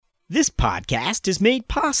This podcast is made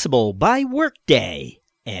possible by Workday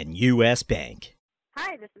and U.S. Bank.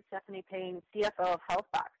 Hi, this is Stephanie Payne, CFO of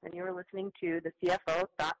HealthBox, and you are listening to the CFO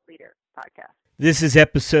Thought Leader podcast. This is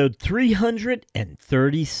episode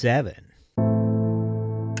 337.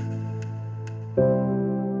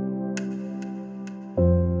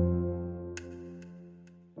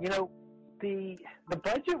 You know, the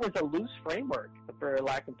budget was a loose framework, for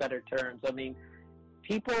lack of better terms. I mean,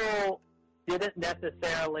 people didn't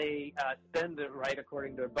necessarily spend it right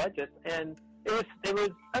according to their budgets, and it was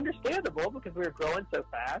understandable because we were growing so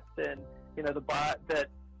fast, and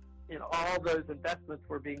all those investments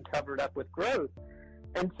were being covered up with growth.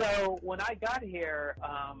 And so when I got here,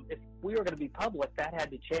 if we were going to be public, that had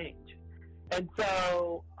to change. And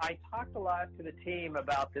so I talked a lot to the team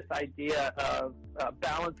about this idea of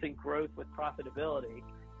balancing growth with profitability.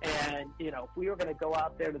 And, if we were going to go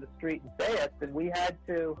out there to the street and say it, then we had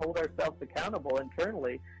to hold ourselves accountable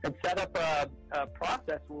internally and set up a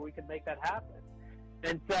process where we could make that happen.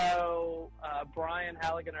 And so Brian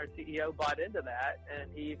Halligan, our CEO, bought into that, and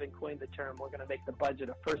he even coined the term, we're going to make the budget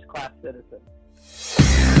a first-class citizen.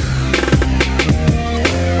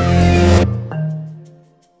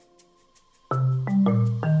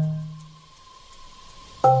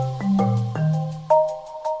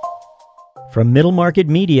 From Middle Market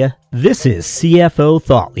Media, this is CFO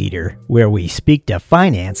Thought Leader, where we speak to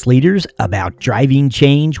finance leaders about driving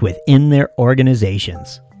change within their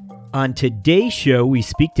organizations. On today's show, we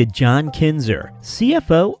speak to John Kinzer,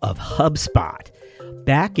 CFO of HubSpot.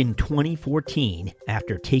 Back in 2014,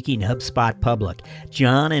 after taking HubSpot public,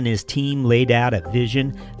 John and his team laid out a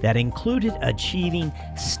vision that included achieving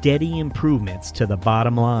steady improvements to the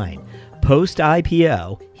bottom line.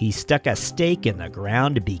 Post-IPO, he stuck a stake in the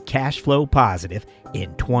ground to be cash flow positive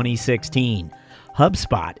in 2016.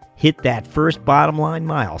 HubSpot hit that first bottom line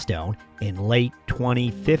milestone in late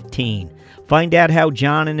 2015. Find out how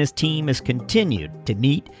John and his team has continued to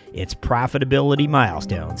meet its profitability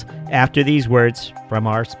milestones after these words from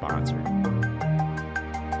our sponsor.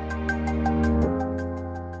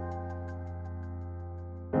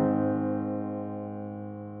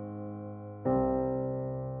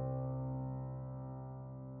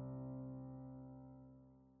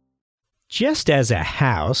 Just as a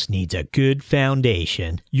house needs a good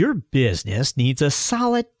foundation, your business needs a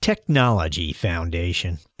solid technology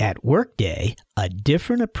foundation. At Workday, a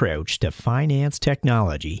different approach to finance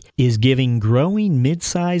technology is giving growing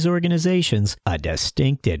mid-size organizations a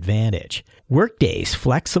distinct advantage. Workday's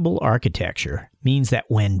flexible architecture means that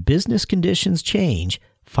when business conditions change,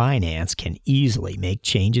 finance can easily make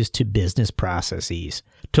changes to business processes.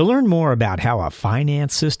 To learn more about how a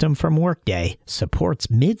finance system from Workday supports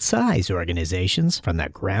mid-size organizations from the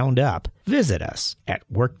ground up, visit us at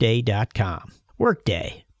workday.com.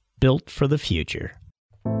 Workday, built for the future.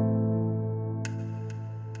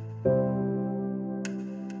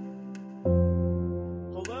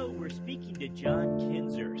 Hello, we're speaking to John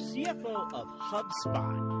Kinzer, CFO of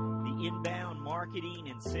HubSpot, the inbound marketing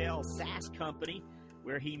and sales SaaS company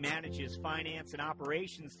where he manages finance and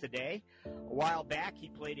operations today. A while back, he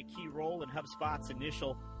played a key role in HubSpot's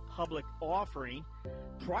initial public offering.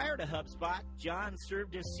 Prior to HubSpot, John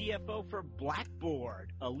served as CFO for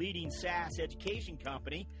Blackboard, a leading SaaS education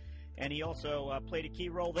company, and he also played a key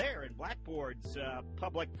role there in Blackboard's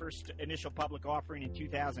initial public offering in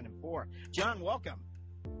 2004. John, welcome.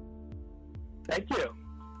 Thank you.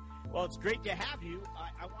 Well, it's great to have you.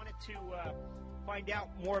 I wanted to find out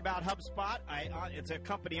more about HubSpot. It's a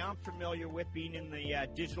company I'm familiar with, being in the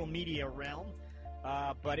digital media realm,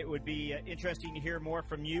 but it would be interesting to hear more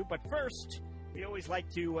from you. But first, we always like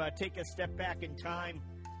to take a step back in time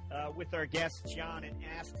with our guests, John, and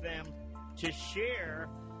ask them to share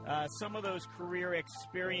some of those career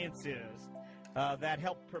experiences that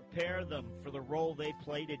help prepare them for the role they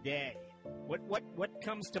play today. What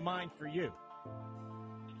comes to mind for you?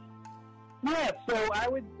 Yeah, so I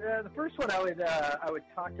would the first one I would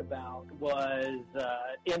talk about was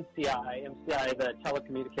MCI. MCI, the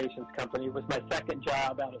telecommunications company, was my second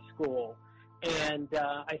job out of school, and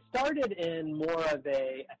I started in more of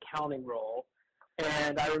a accounting role.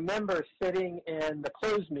 And I remember sitting in the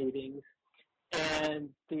closed meetings, and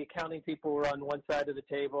the accounting people were on one side of the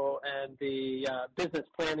table, and the business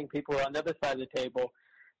planning people were on the other side of the table,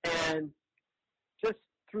 and just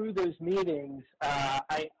through those meetings,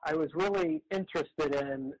 I was really interested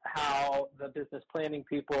in how the business planning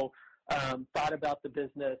people thought about the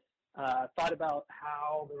business, thought about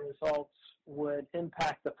how the results would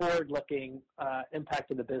impact the forward-looking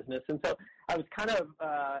impact of the business. And so I was kind of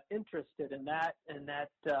interested in that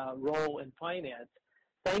role in finance.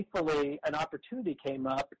 Thankfully, an opportunity came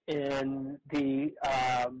up in the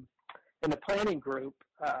in the planning group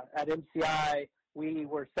at MCI, we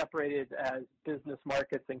were separated as business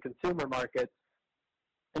markets and consumer markets.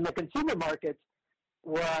 And the consumer markets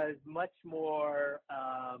was much more,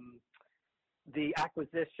 the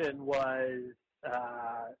acquisition was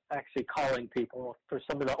actually calling people. For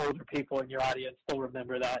some of the older people in your audience, they'll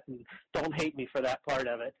remember that, and don't hate me for that part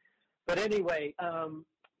of it. But anyway,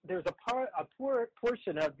 there's a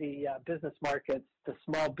portion of the business markets, the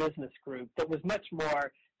small business group, that was much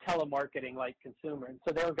more telemarketing like consumer. And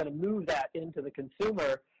so they were going to move that into the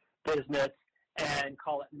consumer business and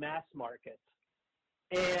call it mass markets.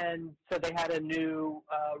 And so they had a new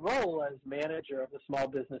role as manager of the small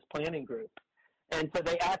business planning group. And so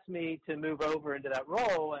they asked me to move over into that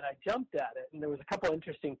role, and I jumped at it. And there was a couple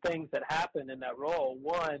interesting things that happened in that role.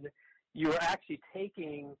 One, you were actually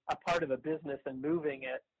taking a part of a business and moving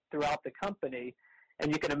it throughout the company.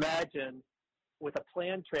 And you can imagine with a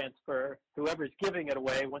plan transfer, whoever's giving it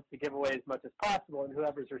away wants to give away as much as possible, and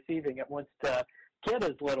whoever's receiving it wants to get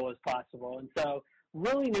as little as possible. And so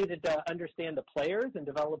really needed to understand the players and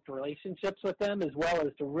develop relationships with them, as well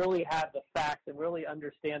as to really have the facts and really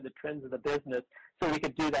understand the trends of the business so we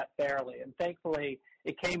could do that fairly. And thankfully,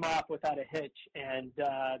 it came off without a hitch, and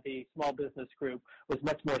the small business group was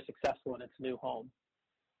much more successful in its new home.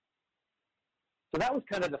 So that was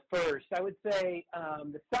kind of the first. I would say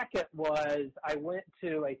the second was I went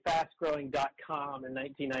to a fastgrowing.com in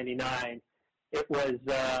 1999. It was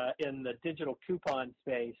in the digital coupon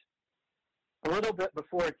space. A little bit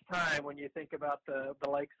before its time when you think about the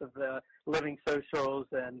likes of the Living Socials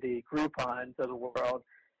and the Groupons of the world.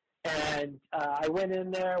 And I went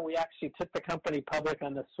in there. We actually took the company public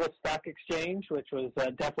on the Swiss Stock Exchange, which was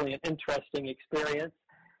definitely an interesting experience.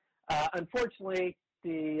 Unfortunately,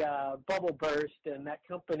 the bubble burst, and that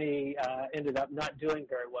company ended up not doing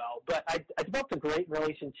very well. But I developed a great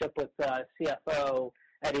relationship with CFO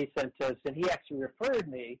at eCentis, and he actually referred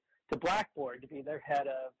me to Blackboard to be their head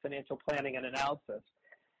of financial planning and analysis.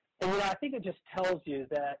 And, I think it just tells you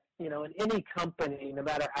that, in any company, no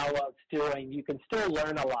matter how well it's doing, you can still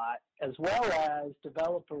learn a lot, as well as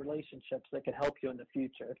develop relationships that can help you in the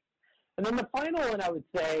future. And then the final one I would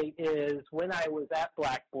say is when I was at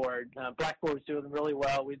Blackboard. Blackboard was doing really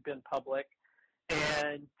well. We'd been public.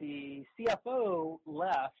 And the CFO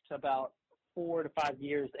left about 4 to 5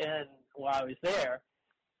 years in while I was there.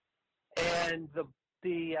 And the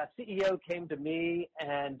CEO came to me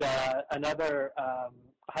and another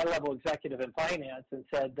high-level executive in finance and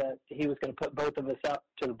said that he was going to put both of us up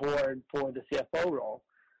to the board for the CFO role.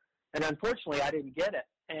 And unfortunately, I didn't get it.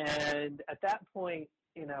 And at that point,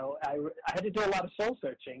 I had to do a lot of soul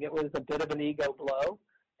searching. It was a bit of an ego blow,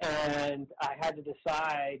 and I had to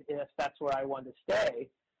decide if that's where I wanted to stay.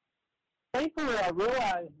 Thankfully, I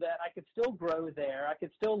realized that I could still grow there. I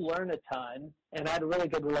could still learn a ton, and I had a really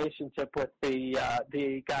good relationship with the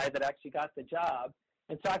guy that actually got the job.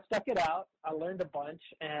 And so I stuck it out. I learned a bunch,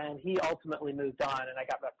 and he ultimately moved on, and I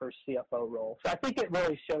got my first CFO role. So I think it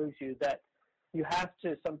really shows you that you have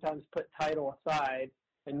to sometimes put title aside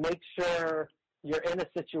and make sure you're in a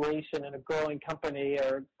situation in a growing company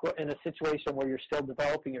or in a situation where you're still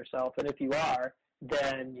developing yourself. And if you are,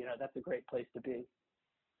 then, that's a great place to be.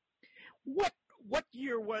 What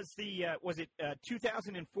year was was it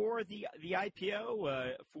 2004 the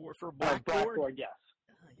IPO for Blackboard? Blackboard, yes,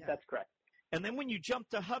 yeah. That's correct. And then when you jump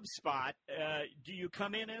to HubSpot, do you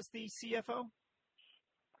come in as the CFO?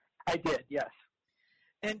 I did, yes.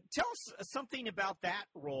 And tell us something about that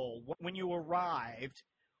role. When you arrived,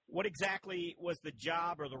 what exactly was the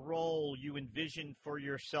job or the role you envisioned for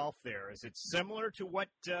yourself there? Is it similar to what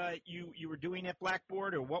you were doing at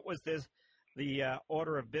Blackboard, or what was the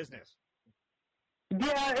order of business?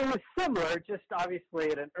 Yeah, it was similar, just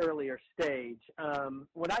obviously at an earlier stage.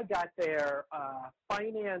 When I got there,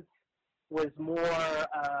 finance was more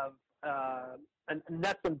of a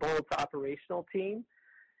nuts and bolts operational team,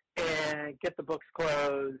 and get the books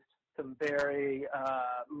closed, some very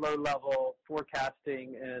low-level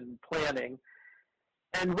forecasting and planning.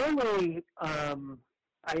 And really, I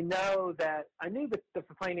knew that the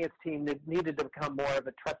finance team needed to become more of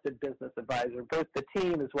a trusted business advisor, both the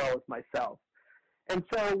team as well as myself. And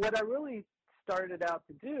so what I really started out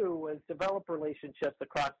to do was develop relationships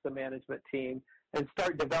across the management team and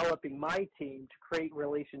start developing my team to create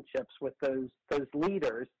relationships with those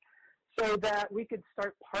leaders so that we could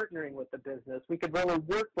start partnering with the business. We could really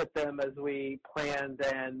work with them as we planned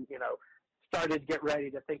and, started to get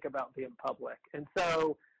ready to think about being public. And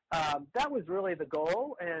so that was really the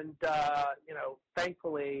goal. And,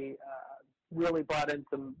 thankfully, really brought in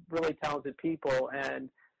some really talented people. And,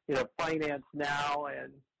 finance now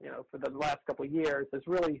and, for the last couple of years has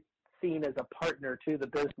really seen as a partner to the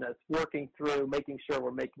business, working through making sure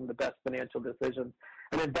we're making the best financial decisions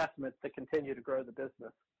and investments to continue to grow the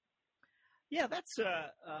business. Yeah, that's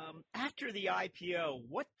after the IPO,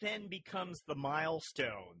 what then becomes the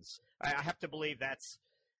milestones? I have to believe that's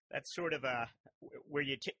sort of where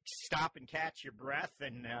you stop and catch your breath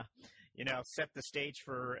and set the stage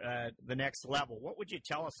for the next level. What would you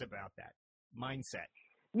tell us about that mindset?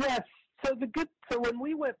 Yes. So when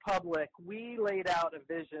we went public, we laid out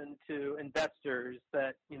a vision to investors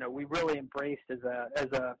that we really embraced as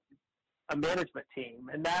a management team,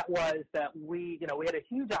 and that was that we had a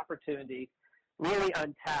huge opportunity, really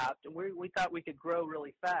untapped, and we thought we could grow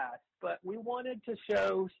really fast, but we wanted to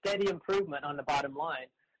show steady improvement on the bottom line.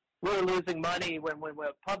 We were losing money when we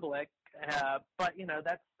went public, but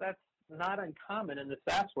that's not uncommon in the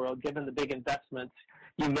SaaS world, given the big investments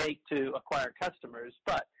you make to acquire customers.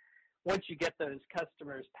 But once you get those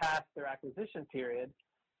customers past their acquisition period,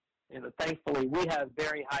 thankfully we have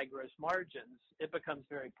very high gross margins. It becomes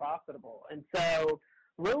very profitable. And so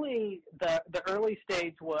really the early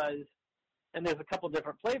stage was, and there's a couple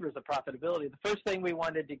different flavors of profitability. The first thing we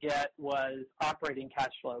wanted to get was operating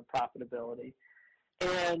cash flow profitability.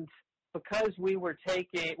 And because we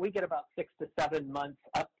get about 6 to 7 months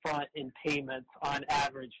upfront in payments on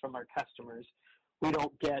average from our customers. We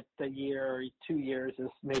don't get a year or 2 years, is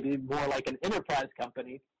maybe more like an enterprise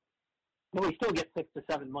company, but we still get 6 to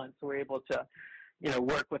 7 months. So we're able to,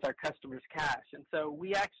 work with our customers' cash. And so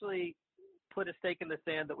we actually put a stake in the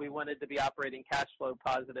sand that we wanted to be operating cash flow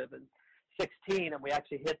positive in 2016, and we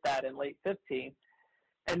actually hit that in late 2015.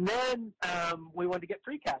 And then we wanted to get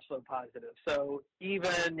free cash flow positive. So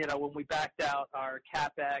even, when we backed out our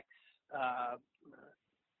CapEx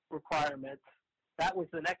requirements, that was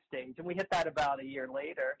the next stage. And we hit that about a year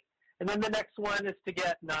later. And then the next one is to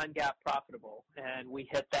get non-GAAP profitable. And we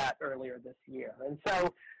hit that earlier this year. And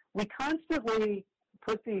so we constantly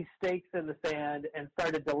put these stakes in the sand and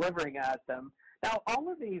started delivering at them. Now,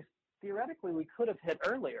 all of these, theoretically, we could have hit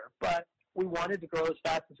earlier, but we wanted to grow as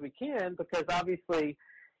fast as we can because obviously,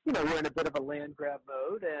 we're in a bit of a land grab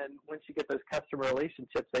mode, and once you get those customer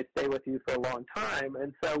relationships, they stay with you for a long time.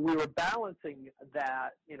 And so we were balancing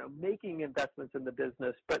that, making investments in the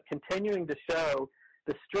business, but continuing to show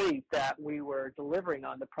the street that we were delivering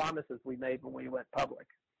on the promises we made when we went public.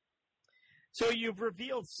 So you've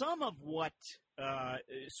revealed some of what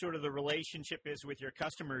sort of the relationship is with your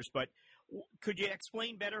customers, but could you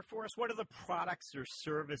explain better for us? What are the products or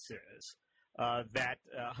services that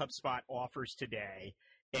HubSpot offers today?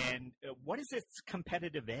 And what is its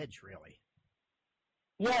competitive edge, really?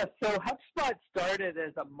 Yeah, so HubSpot started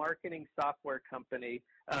as a marketing software company,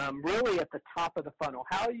 really at the top of the funnel.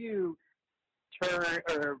 How you turn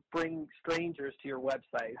or bring strangers to your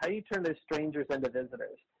website, how you turn those strangers into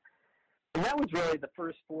visitors. And that was really the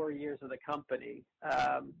first 4 years of the company.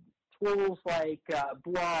 Tools like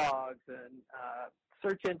blogs and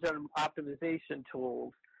search engine optimization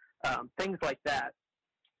tools, things like that.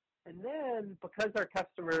 And then because our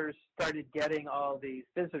customers started getting all these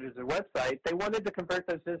visitors to their website, they wanted to convert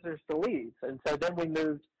those visitors to leads. And so then we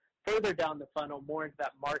moved further down the funnel, more into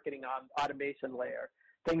that marketing automation layer,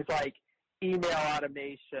 things like email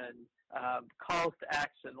automation, calls to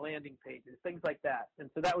action, landing pages, things like that.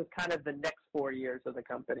 And so that was kind of the next 4 years of the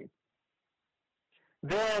company.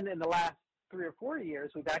 Then in the last 3 or 4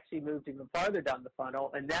 years, we've actually moved even farther down the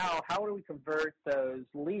funnel. And now how do we convert those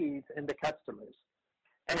leads into customers?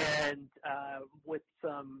 And with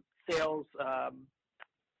some sales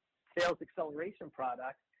acceleration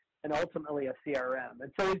products and ultimately a CRM.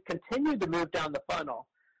 And so we've continued to move down the funnel.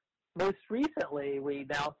 Most recently, we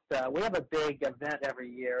announced we have a big event every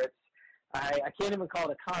year. I can't even call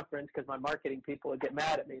it a conference because my marketing people would get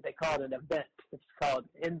mad at me. They call it an event. It's called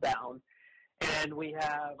Inbound. And we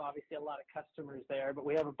have obviously a lot of customers there, but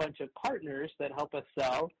we have a bunch of partners that help us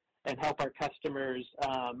sell and help our customers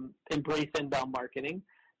embrace inbound marketing,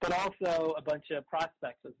 but also a bunch of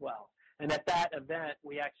prospects as well. And at that event,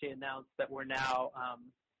 we actually announced that we're now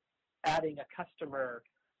adding a customer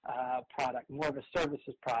product, more of a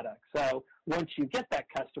services product. So once you get that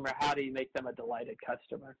customer, how do you make them a delighted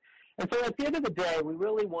customer? And so at the end of the day, we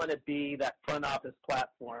really want to be that front office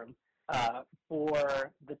platform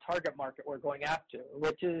for the target market we're going after,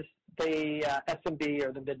 which is the SMB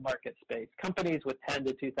or the mid-market space, companies with 10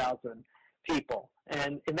 to 2,000 people.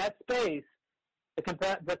 And in that space,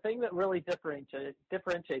 the thing that really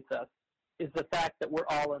differentiates us is the fact that we're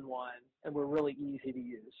all in one and we're really easy to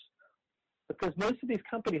use. Because most of these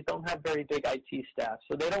companies don't have very big IT staff,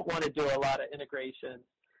 so they don't want to do a lot of integration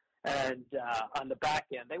and on the back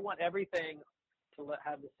end. They want everything to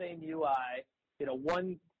have the same UI,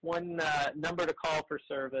 one number to call for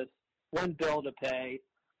service, one bill to pay,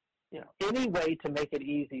 any way to make it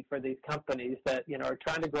easy for these companies that, are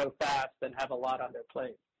trying to grow fast and have a lot on their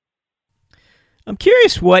plate. I'm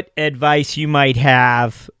curious what advice you might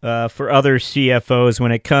have for other CFOs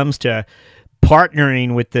when it comes to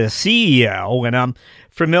partnering with the CEO. And I'm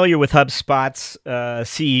familiar with HubSpot's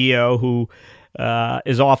CEO who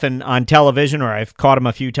is often on television, or I've caught him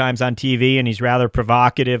a few times on TV, and he's rather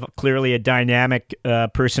provocative, clearly a dynamic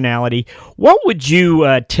personality. What would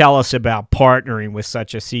you tell us about partnering with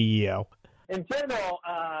such a CEO? In general,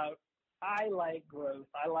 I like growth.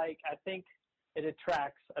 I think it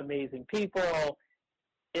attracts amazing people.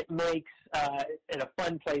 It makes it a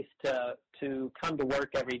fun place to come to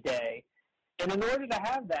work every day. And in order to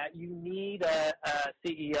have that, you need a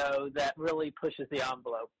CEO that really pushes the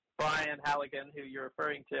envelope. Brian Halligan, who you're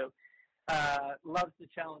referring to, loves to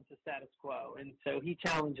challenge the status quo, and so he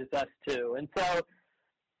challenges us too. And so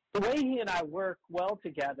the way he and I work well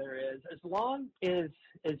together is, as long as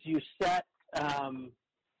you set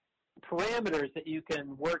parameters that you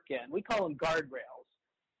can work in, we call them guardrails.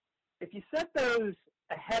 If you set those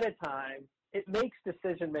ahead of time, it makes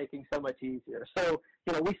decision-making so much easier. So,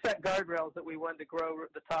 we set guardrails that we wanted to grow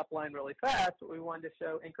the top line really fast, but we wanted to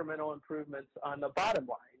show incremental improvements on the bottom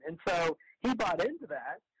line. And so he bought into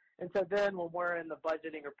that. And so then when we're in the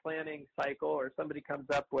budgeting or planning cycle, or somebody comes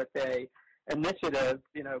up with a initiative,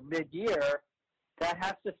 mid-year, that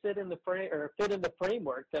has to fit in the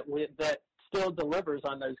framework that still delivers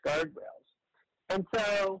on those guardrails. And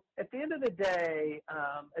so at the end of the day,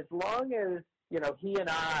 as long as he and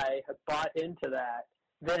I have bought into that,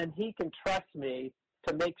 then he can trust me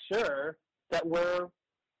to make sure that we're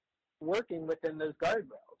working within those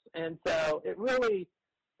guardrails. And so it really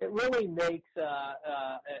makes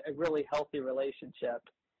a really healthy relationship.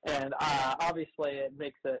 And obviously, it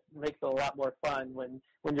makes it a lot more fun when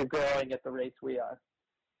you're growing at the rates we are.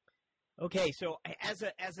 Okay, so as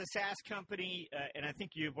a SaaS company, and I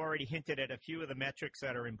think you've already hinted at a few of the metrics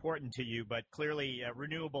that are important to you, but clearly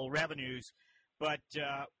renewable revenues. But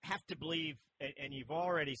have to believe, and you've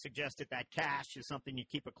already suggested that cash is something you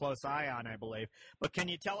keep a close eye on, I believe. But can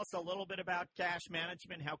you tell us a little bit about cash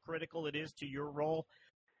management, how critical it is to your role?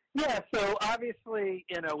 Yeah, so obviously,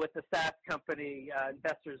 with the SaaS company,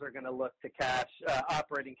 investors are going to look to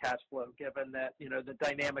operating cash flow, given that, the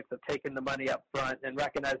dynamics of taking the money up front and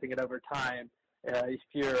recognizing it over time. If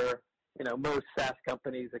you're, most SaaS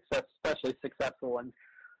companies, especially successful ones,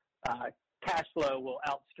 cash flow will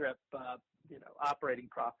outstrip operating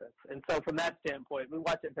profits. And so from that standpoint, we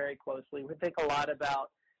watch it very closely. We think a lot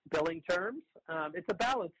about billing terms. It's a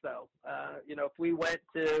balance, though. If we went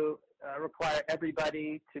to require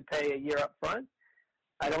everybody to pay a year up front,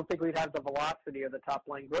 I don't think we'd have the velocity or the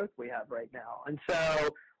top-line growth we have right now. And so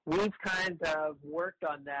we've kind of worked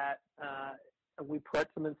on that. We put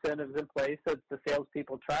some incentives in place so the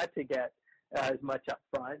salespeople try to get as much up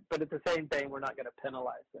front, but at the same time, we're not going to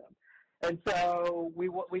penalize them. And so we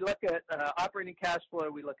look at operating cash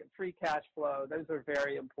flow. We look at free cash flow. Those are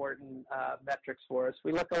very important metrics for us.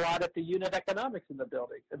 We look a lot at the unit economics in the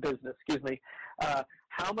business.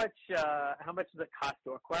 How much does it cost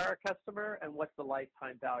to acquire a customer, and what's the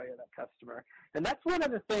lifetime value of that customer? And that's one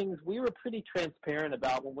of the things we were pretty transparent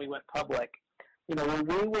about when we went public. When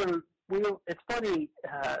it's funny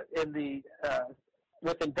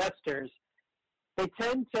with investors, they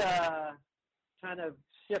tend to kind of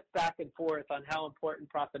shift back and forth on how important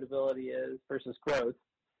profitability is versus growth.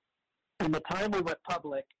 And the time we went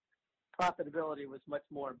public, profitability was much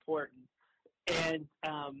more important. And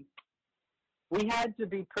we had to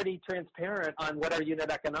be pretty transparent on what our unit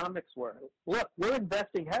economics were. Look, we're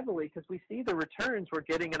investing heavily because we see the returns we're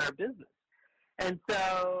getting in our business. And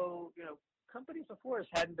so, companies before us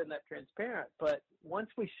hadn't been that transparent. But once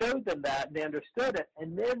we showed them that, they understood it,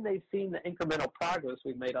 and then they've seen the incremental progress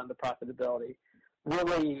we've made on the profitability,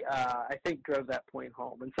 really, I think, drove that point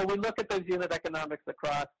home. And so we look at those unit economics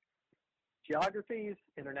across geographies,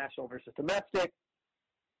 international versus domestic.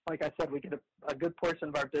 Like I said, we get a good portion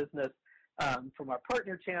of our business from our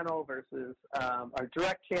partner channel versus our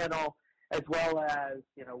direct channel, as well as,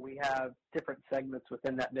 we have different segments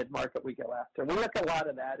within that mid-market we go after. And we look at a lot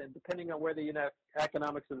of that, and depending on where the unit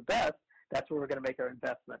economics are the best, that's where we're going to make our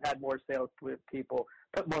investment, add more sales people,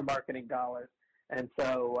 put more marketing dollars. And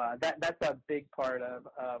so that's a big part of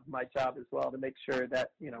my job as well, to make sure that,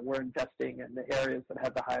 we're investing in the areas that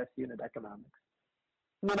have the highest unit economics.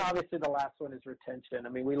 And then obviously the last one is retention. I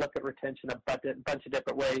mean, we look at retention a bunch of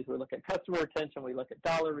different ways. We look at customer retention. We look at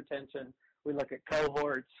dollar retention. We look at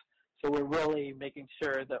cohorts. So we're really making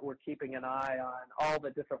sure that we're keeping an eye on all the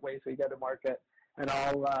different ways we go to market and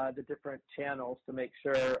all the different channels to make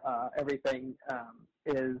sure everything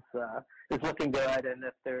is looking good. And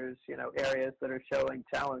if there's areas that are showing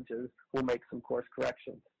challenges, we'll make some course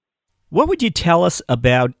corrections. What would you tell us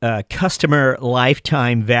about customer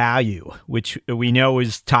lifetime value, which we know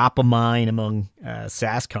is top of mind among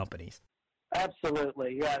SaaS companies?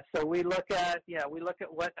 Absolutely, yeah. So we look at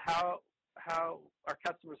how our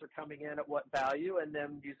customers are coming in at what value, and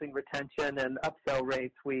then using retention and upsell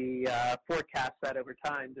rates, we forecast that over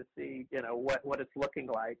time to see what it's looking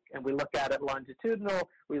like. And we look at it longitudinal.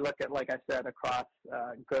 We look at, like I said, across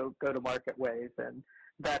go to market ways, and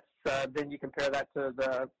that's then you compare that to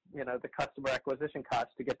the customer acquisition cost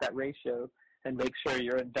to get that ratio and make sure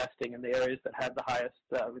you're investing in the areas that have the highest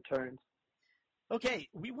returns. Okay,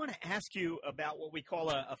 we want to ask you about what we call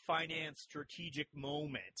a finance strategic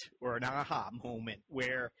moment, or an aha moment,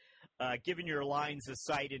 where given your lines of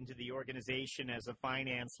sight into the organization as a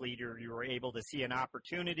finance leader, you were able to see an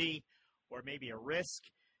opportunity or maybe a risk,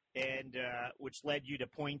 and which led you to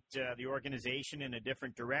point the organization in a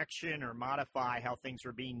different direction or modify how things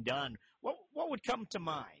were being done. What would come to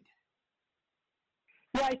mind?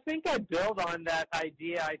 Yeah, I think I build on that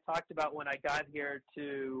idea I talked about when I got here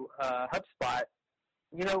to HubSpot.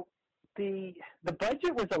 The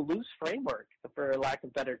budget was a loose framework, for lack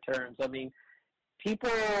of better terms. I mean,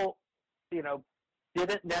 people,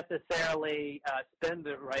 didn't necessarily spend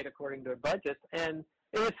it right according to their budgets, and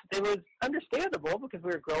it was understandable because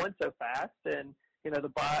we were growing so fast, and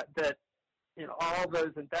all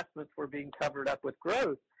those investments were being covered up with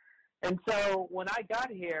growth. And so when I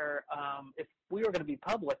got here, if we were going to be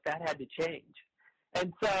public, that had to change.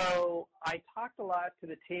 And so I talked a lot to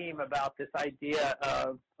the team about this idea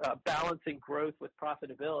of balancing growth with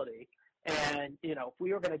profitability. And, if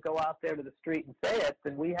we were going to go out there to the street and say it,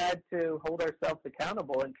 then we had to hold ourselves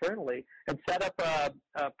accountable internally and set up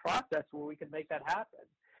a process where we could make that happen.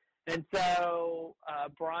 And so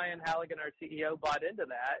Brian Halligan, our CEO, bought into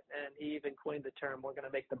that, and he even coined the term, we're going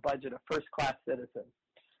to make the budget a first-class citizen.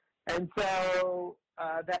 And so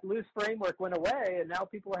that loose framework went away, and now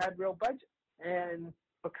people had real budget. And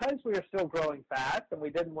because we were still growing fast and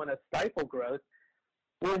we didn't want to stifle growth,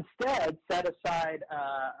 we instead set aside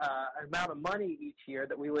an amount of money each year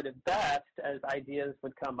that we would invest as ideas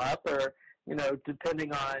would come up, or,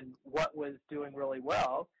 depending on what was doing really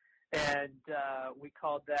well. And we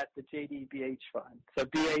called that the JDBH Fund. So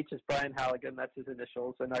BH is Brian Halligan, that's his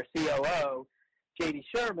initials, and our COO, JD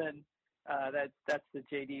Sherman, that's the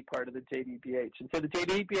JD part of the JDBH. And so the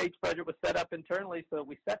JDBH budget was set up internally, so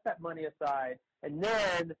we set that money aside, and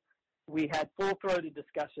then we had full-throated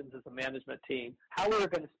discussions as a management team how we were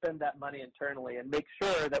going to spend that money internally and make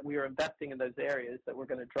sure that we were investing in those areas that were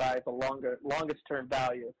going to drive the longest-term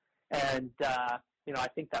value. And, I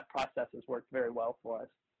think that process has worked very well for us.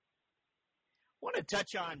 I want to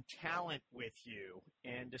touch on talent with you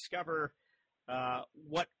and discover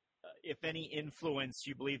what, if any, influence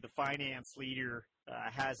you believe the finance leader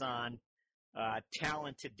has on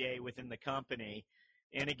talent today within the company.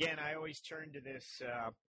 And again, I always turn to this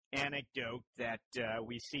anecdote that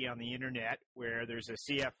we see on the internet where there's a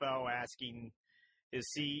CFO asking his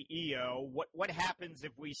CEO, what happens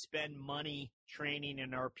if we spend money training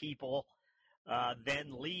in our people,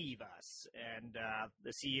 then leave us? And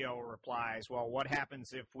the CEO replies, well, what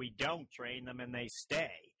happens if we don't train them and they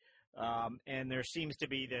stay? And there seems to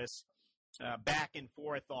be this back and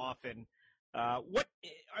forth often. What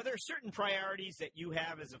are there certain priorities that you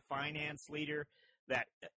have as a finance leader that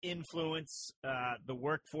influence the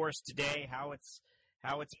workforce today, how it's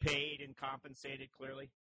paid and compensated clearly?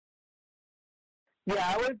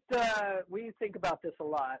 Yeah, we think about this a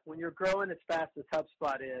lot. When you're growing as fast as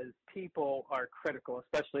HubSpot is, people are critical,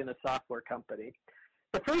 especially in a software company.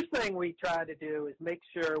 The first thing we try to do is make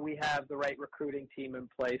sure we have the right recruiting team in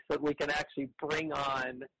place so that we can actually bring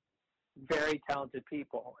on very talented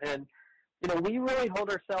people. And, we really hold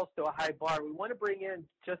ourselves to a high bar. We want to bring in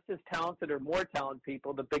just as talented or more talented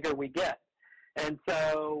people the bigger we get. And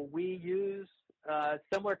so we use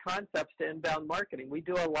similar concepts to inbound marketing. We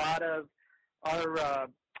do a lot of our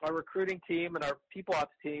recruiting team and our people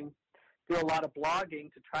ops team do a lot of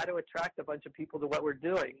blogging to try to attract a bunch of people to what we're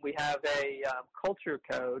doing. We have a culture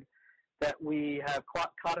code that we have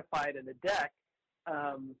codified in a deck.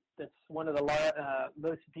 That's one of the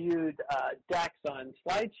most viewed decks on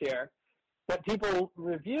SlideShare that people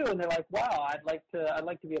review, and they're like, "Wow, I'd like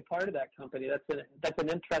to be a part of that company. That's an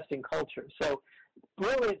interesting culture." So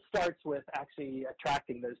really, it starts with actually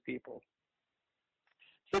attracting those people.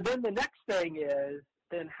 So then the next thing is,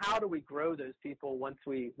 then how do we grow those people once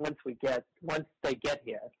they get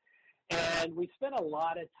here? And we spent a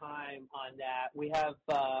lot of time on that. We have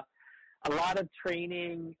a lot of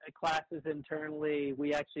training classes internally.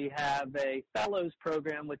 We actually have a fellows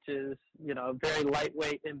program, which is, a very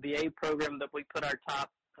lightweight MBA program that we put our top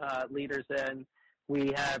leaders in.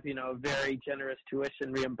 We have, a very generous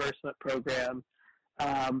tuition reimbursement program.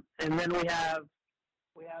 And then we have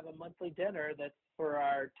a monthly dinner that's for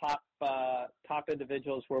our top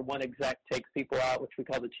individuals, where one exec takes people out, which we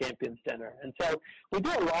call the Champions Dinner. And so we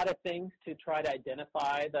do a lot of things to try to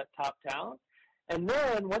identify that top talent. And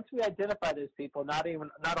then once we identify those people, not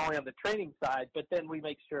only on the training side, but then we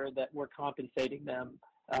make sure that we're compensating them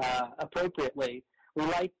appropriately. We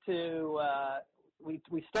like to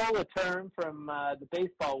we stole a term from the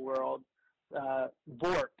baseball world,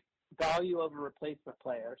 VORP, value over replacement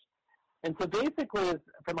players. And so basically,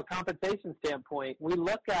 from a compensation standpoint, we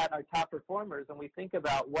look at our top performers and we think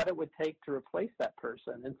about what it would take to replace that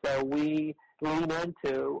person. And so we lean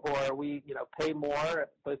into, or we, pay more,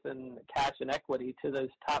 both in cash and equity, to those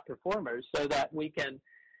top performers so that we can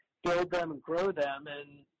build them and grow them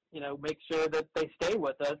and, make sure that they stay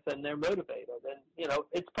with us and they're motivated. And,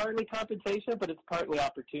 it's partly compensation, but it's partly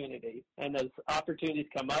opportunity. And as opportunities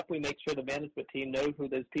come up, we make sure the management team knows who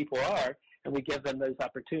those people are, and we give them those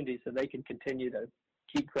opportunities so they can continue to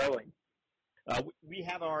keep growing. We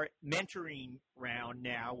have our mentoring round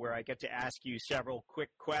now, where I get to ask you several quick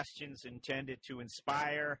questions intended to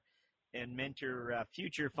inspire and mentor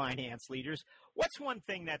future finance leaders. What's one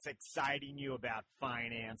thing that's exciting you about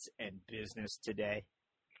finance and business today?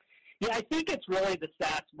 Yeah, I think it's really the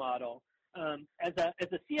SaaS model. As a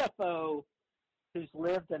CFO who's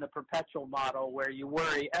lived in a perpetual model where you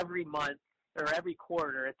worry every month or every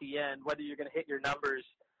quarter at the end whether you're going to hit your numbers,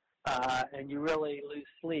 and you really lose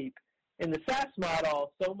sleep. In the SaaS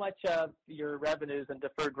model, so much of your revenues and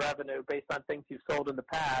deferred revenue based on things you've sold in the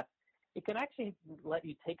past, it can actually let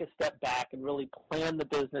you take a step back and really plan the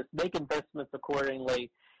business, make investments accordingly.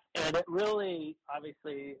 And it really,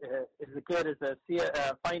 obviously, is good as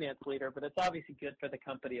a finance leader, but it's obviously good for the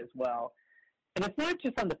company as well. And it's not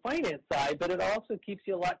just on the finance side, but it also keeps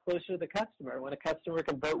you a lot closer to the customer. When a customer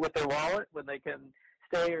can vote with their wallet, when they can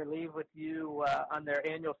stay or leave with you on their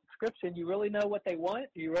annual subscription, you really know what they want.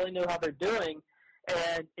 You really know how they're doing,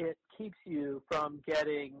 and it keeps you from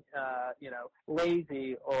getting,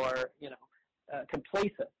 lazy or,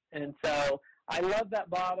 complacent. And so I love that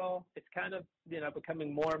model. It's kind of,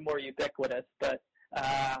 becoming more and more ubiquitous, but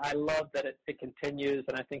I love that it continues,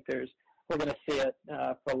 and I think we're going to see it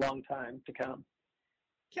for a long time to come.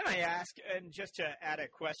 Can I ask, and just to add a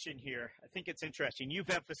question here, I think it's interesting. You've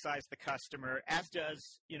emphasized the customer, as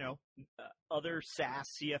does, other SaaS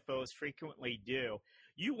CFOs frequently do.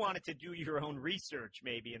 You wanted to do your own research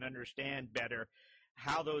maybe and understand better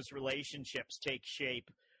how those relationships take shape.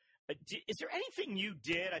 Is there anything you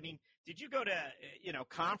did? I mean, did you go to,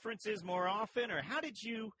 conferences more often, or how did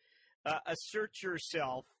you assert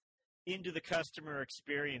yourself into the customer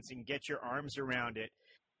experience and get your arms around it?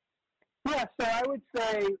 Yeah, so I would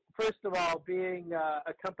say, first of all, being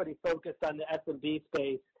a company focused on the SMB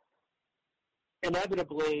space,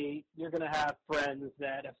 inevitably you're going to have friends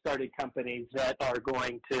that have started companies that are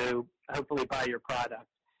going to hopefully buy your product.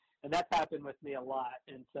 And that's happened with me a lot.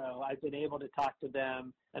 And so I've been able to talk to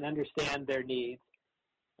them and understand their needs.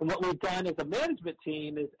 And what we've done as a management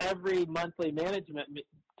team is every monthly management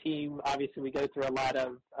team, obviously we go through a lot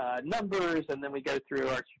of numbers, and then we go through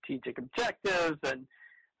our strategic objectives and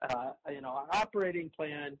our operating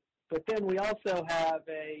plan. But then we also have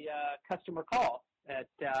a customer call at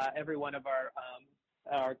every one of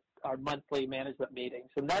our monthly management meetings,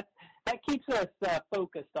 and that keeps us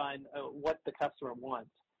focused on what the customer wants.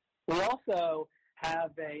 We also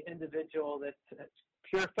have an individual that's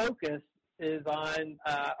pure focus is on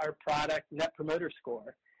our product Net Promoter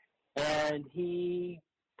Score, and he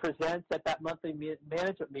presents at that monthly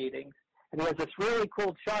management meetings. And he has this really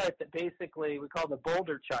cool chart that basically we call the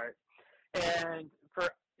boulder chart. And for,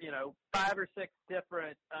 5 or 6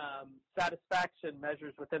 different satisfaction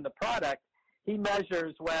measures within the product, he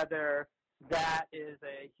measures whether that is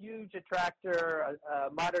a huge attractor, a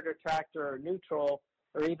moderate attractor, or neutral,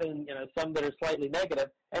 or even, some that are slightly negative,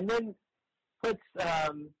 and then puts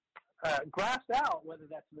graphs out whether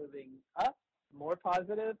that's moving up, more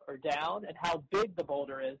positive, or down, and how big the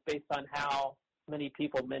boulder is based on how many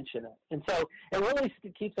people mention it. And so it really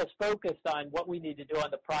keeps us focused on what we need to do on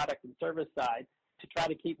the product and service side to try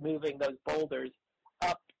to keep moving those boulders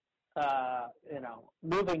up,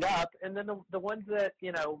 moving up. And then the ones that,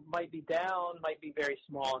 might be down might be very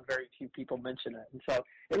small and very few people mention it. And so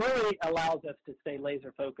it really allows us to stay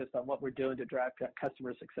laser focused on what we're doing to drive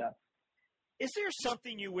customer success. Is there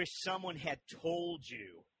something you wish someone had told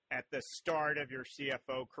you at the start of your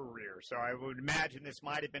CFO career. So I would imagine this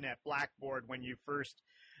might have been at Blackboard when you first,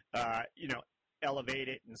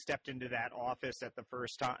 elevated and stepped into that office at the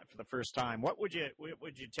first time for the first time. What would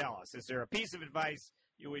you tell us? Is there a piece of advice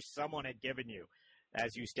you wish someone had given you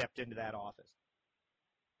as you stepped into that office?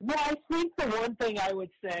 Well, I think the one thing I would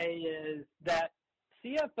say is that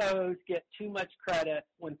CFOs get too much credit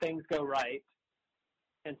when things go right,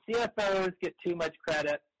 and CFOs get too much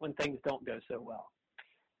credit when things don't go so well.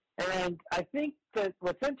 And I think that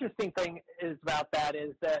what's interesting thing is about that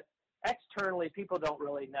is that externally, people don't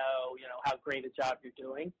really know, how great a job you're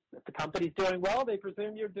doing. If the company's doing well, they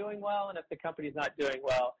presume you're doing well, and if the company's not doing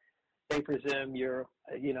well, they presume you're,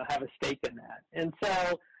 have a stake in that. And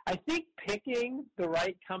so I think picking the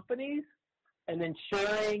right companies and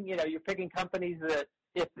ensuring, you're picking companies that,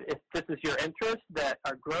 if this is your interest, that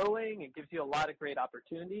are growing and gives you a lot of great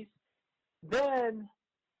opportunities, then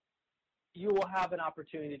you will have an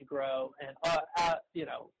opportunity to grow. And,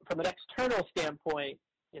 from an external standpoint,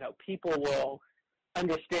 people will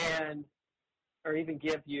understand or even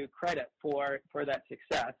give you credit for that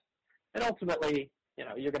success. And ultimately,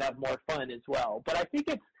 you're going to have more fun as well. But I think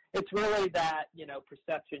it's really that,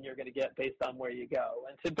 perception you're going to get based on where you go.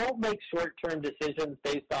 And so don't make short-term decisions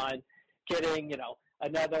based on getting,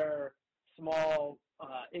 another small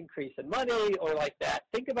increase in money or like that.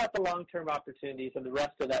 Think about the long-term opportunities, and the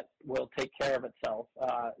rest of that will take care of itself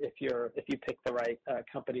if you pick the right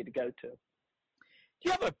company to go to. Do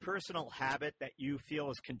you have a personal habit that you feel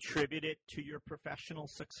has contributed to your professional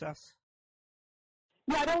success?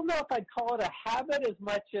 Yeah, I don't know if I'd call it a habit as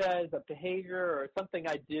much as a behavior or something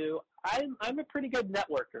I do. I'm a pretty good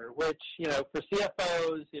networker, which, for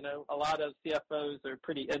CFOs, a lot of CFOs are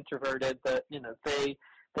pretty introverted, but,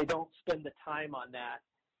 they don't spend the time on that.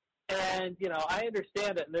 And, I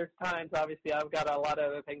understand it. And there's times, obviously, I've got a lot of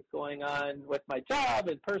other things going on with my job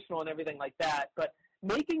and personal and everything like that. But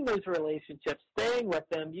making those relationships, staying with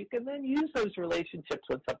them, you can then use those relationships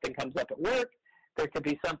when something comes up at work. There could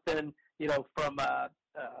be something, from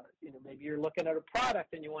maybe you're looking at a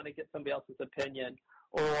product and you want to get somebody else's opinion,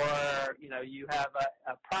 or, you have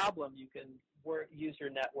a problem, you can use your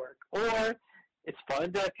network. Or it's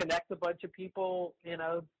fun to connect a bunch of people,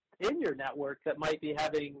 in your network that might be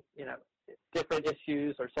having, different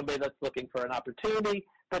issues, or somebody that's looking for an opportunity.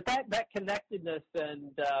 But that connectedness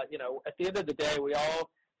and, at the end of the day, we all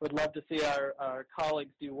would love to see our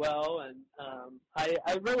colleagues do well. And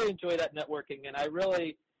I really enjoy that networking, and I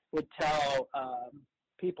really would tell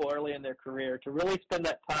people early in their career to really spend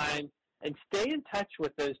that time and stay in touch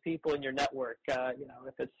with those people in your network.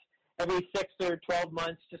 If it's every 6 or 12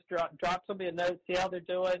 months, just drop somebody a note, see how they're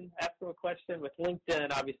doing, ask them a question. With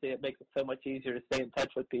LinkedIn, obviously, it makes it so much easier to stay in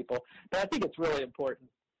touch with people. But I think it's really important.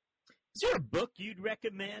 Is there a book you'd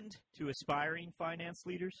recommend to aspiring finance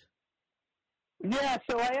leaders? Yeah,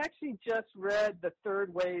 so I actually just read The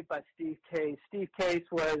Third Wave by Steve Case. Steve Case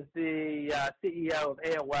was the CEO of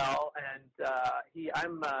AOL, and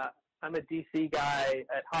I'm a DC guy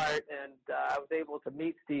at heart, and I was able to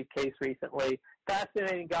meet Steve Case recently.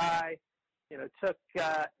 Fascinating guy, took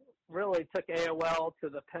AOL to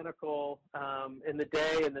the pinnacle in the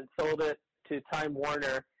day, and then sold it to Time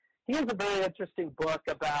Warner. He has a very interesting book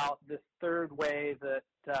about this third wave that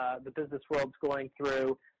the business world's going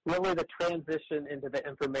through, really the transition into the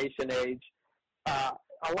information age.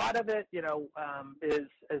 A lot of it,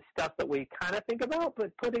 is stuff that we kind of think about,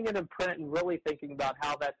 but putting it in print and really thinking about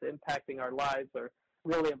how that's impacting our lives are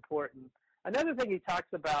really important. Another thing he talks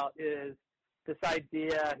about is this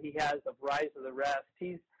idea he has of rise of the rest.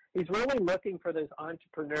 He's really looking for those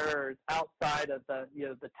entrepreneurs outside of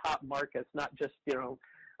the top markets, not just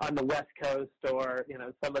on the West Coast or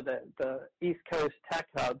some of the East Coast tech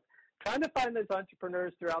hubs. Trying to find those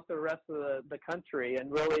entrepreneurs throughout the rest of the country,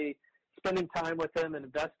 and really spending time with them and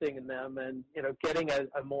investing in them, and getting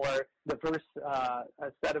a more diverse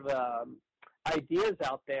set of ideas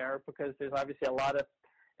out there, because there's obviously a lot of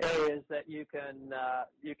areas that you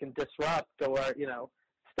can disrupt or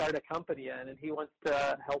start a company in, and he wants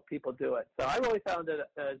to help people do it. So I really found it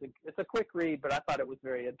it's a quick read, but I thought it was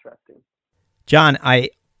very interesting. John, I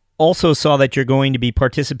also saw that you're going to be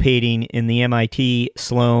participating in the MIT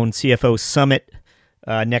Sloan CFO Summit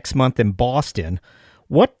next month in Boston.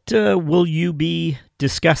 What will you be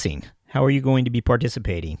discussing? How are you going to be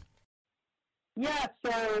participating? Yeah,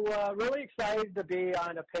 so really excited to be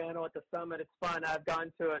on a panel at the summit. It's fun. I've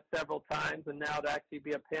gone to it several times, and now to actually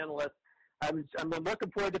be a panelist, I'm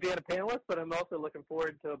looking forward to being a panelist, but I'm also looking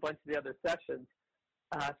forward to a bunch of the other sessions.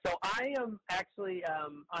 So I am actually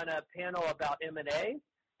on a panel about M&A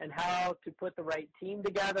and how to put the right team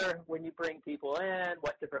together when you bring people in,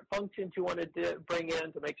 what different functions you want to bring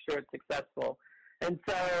in to make sure it's successful. And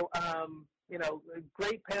so,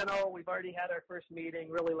 great panel. We've already had our first meeting.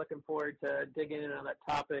 Really looking forward to digging in on that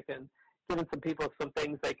topic and giving some people some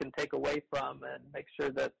things they can take away from and make sure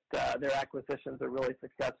that their acquisitions are really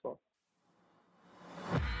successful.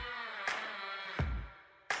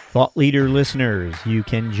 Thought Leader listeners, you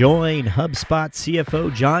can join HubSpot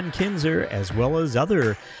CFO John Kinzer as well as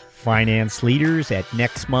other finance leaders at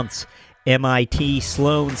next month's MIT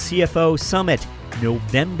Sloan CFO Summit,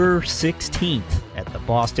 November 16th at the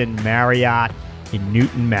Boston Marriott in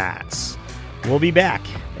Newton, Mass. We'll be back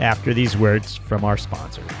after these words from our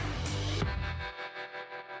sponsor.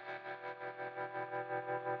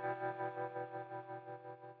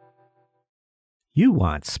 You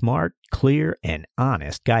want smart, clear, and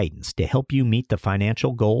honest guidance to help you meet the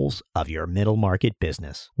financial goals of your middle market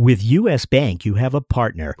business. With U.S. Bank, you have a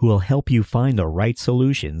partner who will help you find the right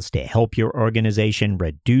solutions to help your organization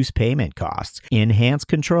reduce payment costs, enhance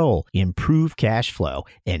control, improve cash flow,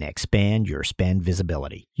 and expand your spend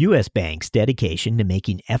visibility. U.S. Bank's dedication to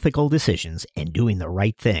making ethical decisions and doing the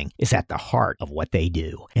right thing is at the heart of what they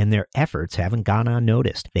do, and their efforts haven't gone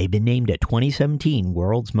unnoticed. They've been named a 2017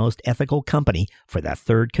 World's Most Ethical Company for the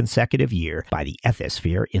third consecutive year by the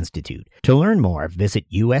Ethisphere Institute. To learn more, visit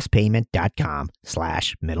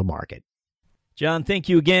uspayment.com/middle market. John, thank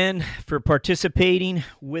you again for participating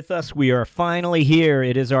with us. We are finally here.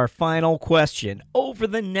 It is our final question. Over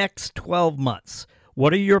the next 12 months,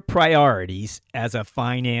 what are your priorities as a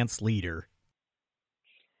finance leader?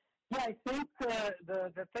 Yeah, I think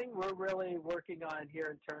the thing we're really working on here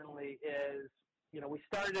internally is, we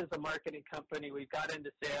started as a marketing company, we got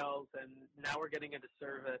into sales, and now we're getting into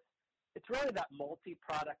service. It's really that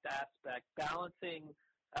multi-product aspect, balancing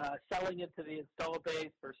selling into the install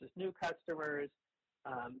base versus new customers,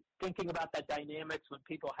 thinking about that dynamics when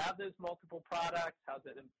people have those multiple products. How does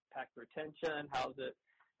it impact retention? How does it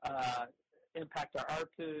impact our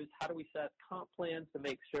ARPUs? How do we set comp plans to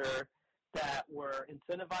make sure that we're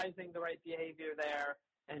incentivizing the right behavior there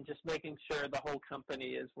and just making sure the whole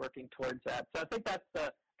company is working towards that? So I think that's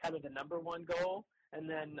the kind of the number one goal. And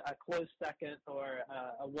then a close second, or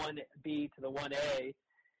a 1B to the 1A,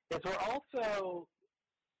 is we're also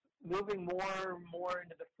moving more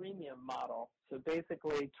into the freemium model. So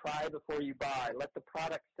basically, try before you buy. Let the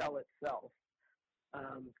product sell itself.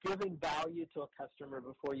 Giving value to a customer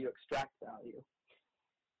before you extract value.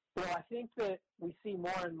 So I think that we see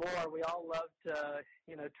more and more. We all love to,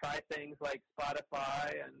 try things like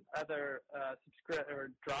Spotify and other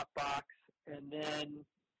or Dropbox, and then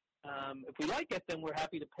if we like it, then we're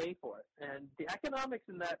happy to pay for it. And the economics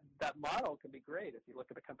in that model can be great. If you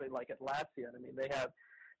look at a company like Atlassian,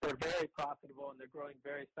 they're very profitable and they're growing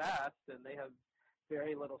very fast, and they have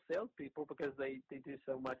very little salespeople because they do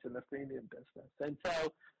so much in the freemium business. And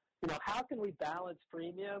so, how can we balance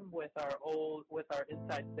freemium with our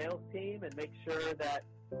inside sales team and make sure that,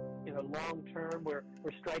 long term we're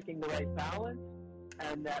striking the right balance,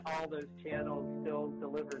 and that all those channels still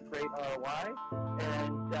deliver great ROI,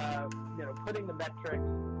 and putting the metrics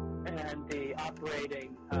and the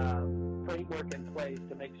operating framework in place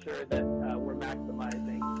to make sure that we're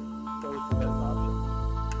maximizing both of those options.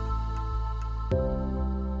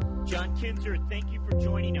 John Kinzer, thank you for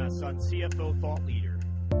joining us on CFO Thought Leader.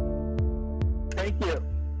 Thank you.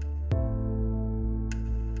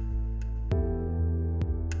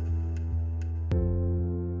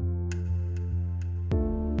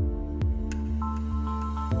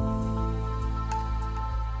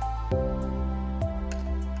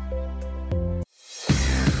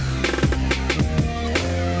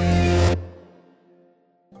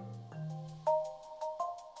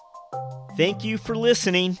 Thank you for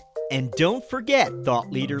listening. And don't forget, Thought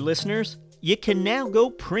Leader listeners, you can now go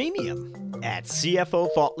premium at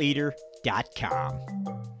CFOThoughtLeader.com.